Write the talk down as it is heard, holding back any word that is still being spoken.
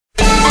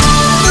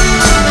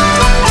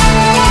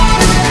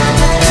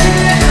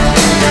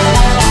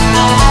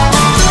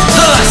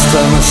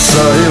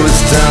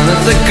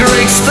at the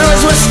Greeks. There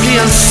was whiskey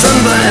and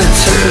Sunday and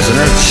tears in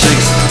her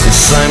cheeks. He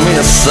sang me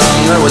a song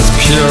that was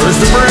pure as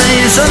the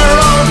breeze on a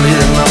road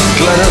leading up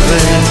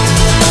Glenavine.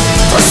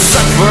 I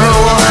sat for a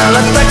while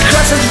at the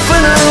Crescent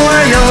Finnan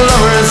where young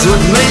lovers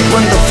would meet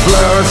when the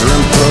flowers are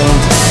in bloom.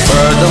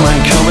 Heard the men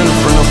coming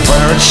from the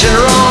fire at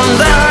Chiron,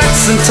 their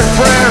hearts in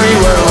Tipperary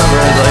wherever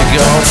they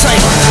go.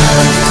 Take my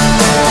hand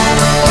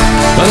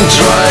and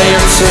dry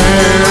your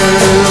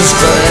tears,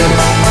 babe.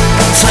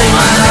 Take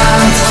my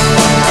hand,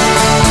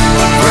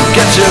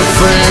 forget your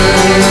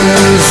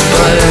fears,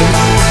 babe.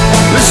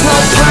 There's no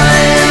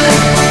pain,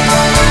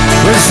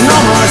 there's no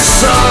more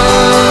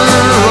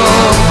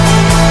sorrow.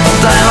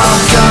 They're all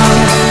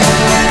gone,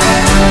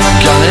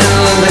 gone in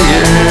the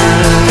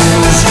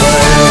years,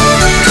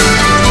 babe.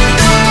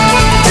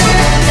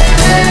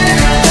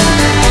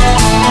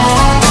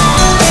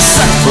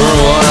 Sat for a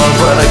while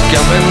by the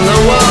gap in the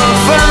wall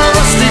for a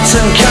rusty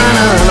tin can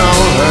and an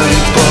old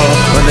hurdy ball.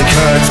 When the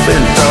cards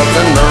been dealt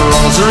and the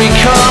rosary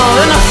called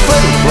and a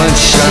fiddle playing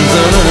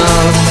Shannon and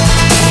all.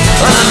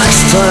 And the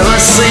next time I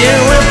see you,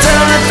 we're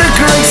down at the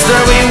Greeks.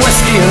 There'll be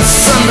whiskey and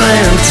Sunday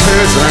and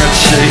tears in our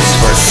cheeks.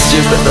 We're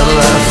stupid to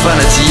laugh and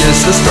it's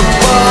useless to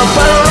bawl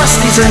by the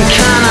rusties and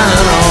cannon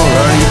and all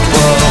right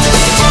ball.